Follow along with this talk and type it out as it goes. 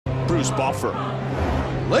Bruce Buffer.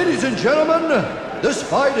 Ladies and gentlemen, this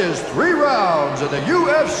fight is 3 rounds in the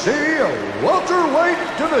UFC welterweight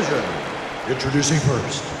division. Introducing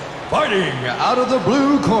first, fighting out of the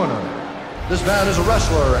blue corner. This man is a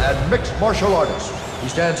wrestler and mixed martial artist. He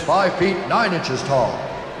stands 5 feet 9 inches tall,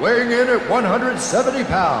 weighing in at 170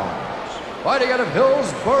 pounds. Fighting out of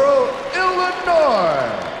Hillsboro, Illinois,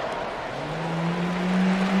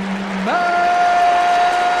 Matt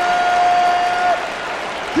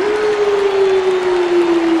Hughes.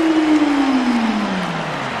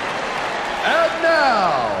 And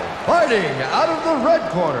now, fighting out of the red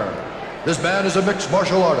corner. This man is a mixed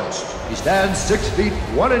martial artist. He stands 6 feet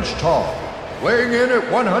 1 inch tall, weighing in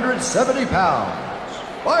at 170 pounds.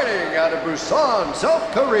 Fighting out of Busan,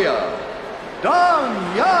 South Korea,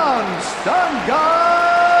 Dong Yang Stungan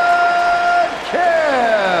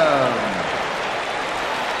Kim.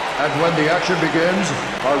 And when the action begins,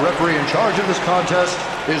 our referee in charge of this contest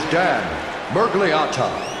is Dan Mergliata.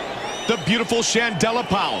 The beautiful Shandella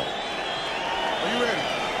Powell. Are you ready?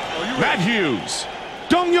 Matt Hughes.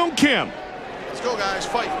 Dong Yang Kim. Let's go, guys.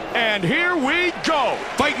 Fight. And here we go.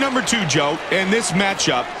 Fight number 2, Joe. And this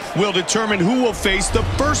matchup will determine who will face the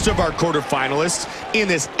first of our quarterfinalists in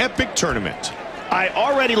this epic tournament. I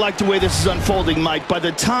already like the way this is unfolding, Mike. By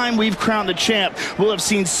the time we've crowned the champ, we'll have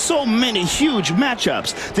seen so many huge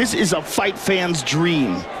matchups. This is a fight fan's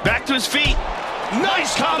dream. Back to his feet.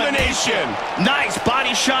 Nice combination. Nice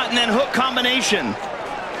body shot and then hook combination.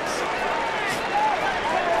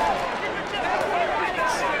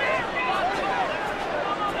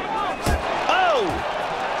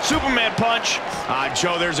 Superman punch.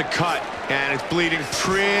 Joe, there's a cut, and it's bleeding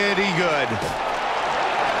pretty good.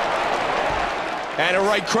 And a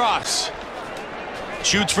right cross.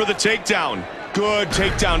 Shoots for the takedown. Good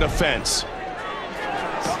takedown defense.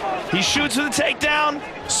 He shoots for the takedown.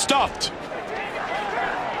 Stuffed.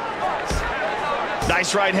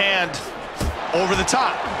 Nice right hand. Over the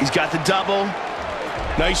top. He's got the double.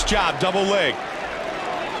 Nice job, double leg.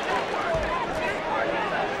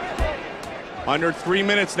 Under 3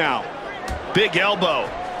 minutes now. Big elbow.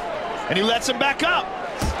 And he lets him back up.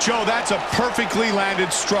 Joe, that's a perfectly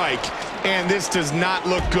landed strike, and this does not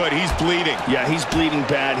look good. He's bleeding. Yeah, he's bleeding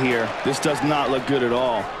bad here. This does not look good at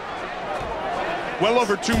all. Well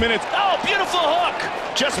over 2 minutes. Oh, beautiful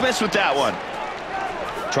hook. Just missed with that one.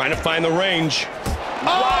 Trying to find the range.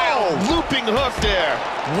 Wow, looping hook there.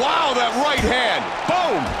 Wow, that right hand.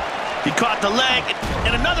 Boom. He caught the leg,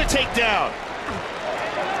 and another takedown.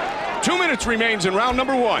 2 minutes remains in round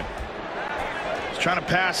number 1. He's trying to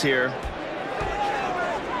pass here.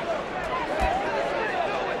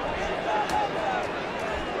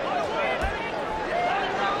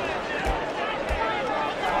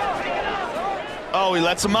 Oh, he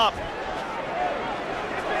lets him up.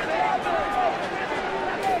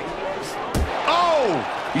 Oh!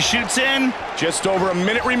 He shoots in. Just over a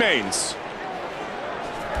minute remains.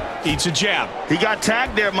 Eats a jab. He got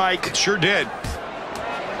tagged there, Mike. Sure did.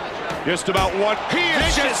 Just about one. He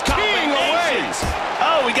is just keying away.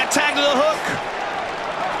 Oh, he got tagged with a hook.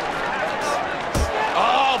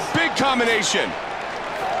 Oh, big combination.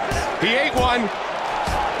 He ate one.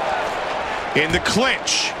 In the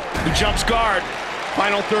clinch. He jumps guard.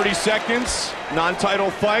 Final 30 seconds. Non-title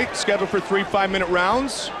fight. Scheduled for 3 5-minute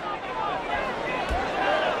rounds.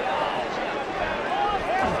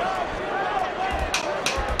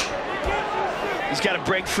 He's got to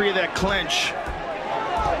break free of that clinch.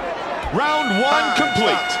 Round 1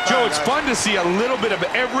 complete. Joe, it's fun to see a little bit of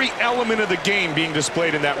every element of the game being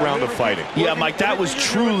displayed in that round of fighting. Yeah, Mike, that was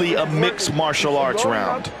truly a mixed martial arts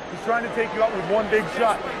round. He's trying to take you out with one big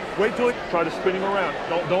shot. Wait till he try to spin him around.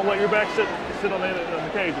 Don't let your back sit on the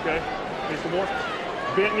cage, okay? Okay, some more.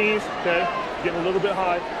 Bent knees, okay? Getting a little bit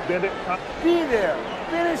high. Bend it. Be there.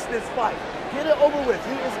 Finish this fight. Get it over with.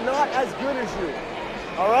 He is not as good as you.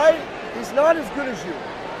 All right? He's not as good as you.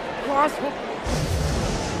 Cross hook.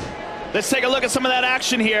 Let's take a look at some of that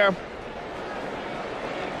action here.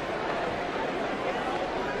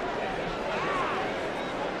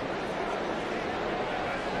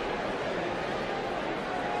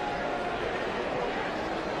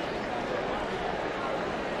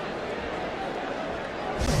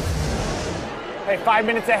 Hey, 5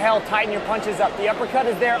 minutes of hell, tighten your punches up. The uppercut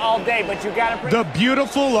is there all day, but you gotta bring... The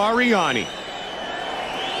beautiful Ariani.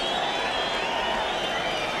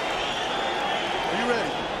 Are you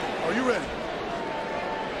ready? Are you ready?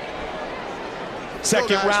 Second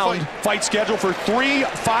guys, round, fight scheduled for 3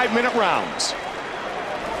 5-minute rounds.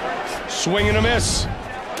 Swing and a miss.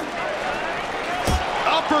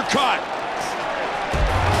 Uppercut.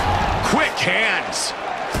 Quick hands.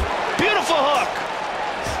 Beautiful hook.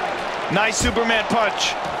 Nice Superman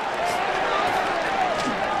punch.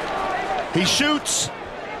 He shoots.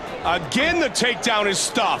 Again, the takedown is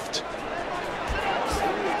stuffed.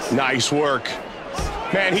 Nice work.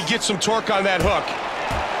 Man, he gets some torque on that hook.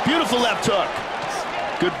 Beautiful left hook.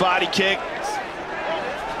 Good body kick.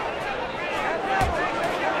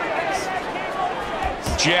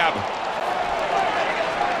 Jab.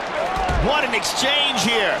 What an exchange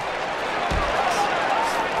here.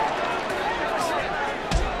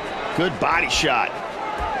 Good body shot.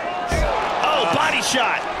 Oh, body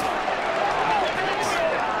shot.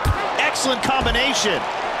 Excellent combination.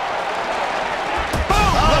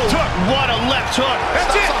 Boom! Oh, Left hook. what a left hook.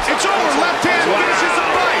 That's it. It's over. Left hand finishes the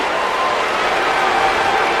fight.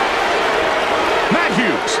 Matt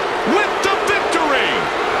Hughes with the victory.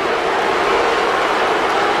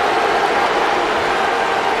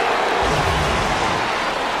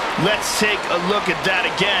 Let's take a look at that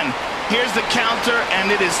again. Here's the counter,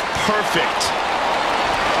 and it is perfect.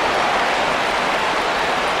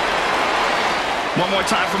 One more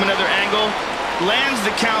time from another angle. Lands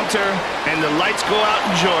the counter, and the lights go out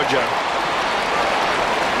in Georgia.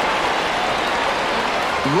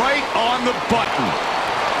 Right on the button.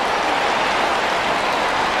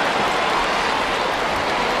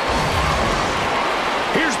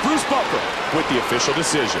 Here's Bruce Buffer with the official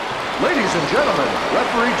decision. Ladies and gentlemen,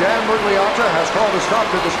 referee Dan Murgliata has called a stop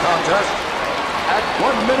to this contest at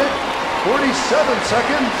 1 minute, 47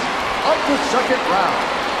 seconds of the second round,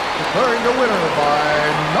 declaring the winner by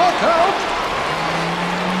knockout,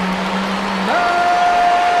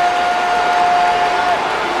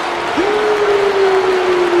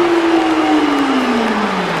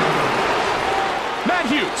 Matt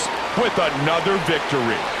Hughes with another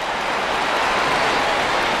victory.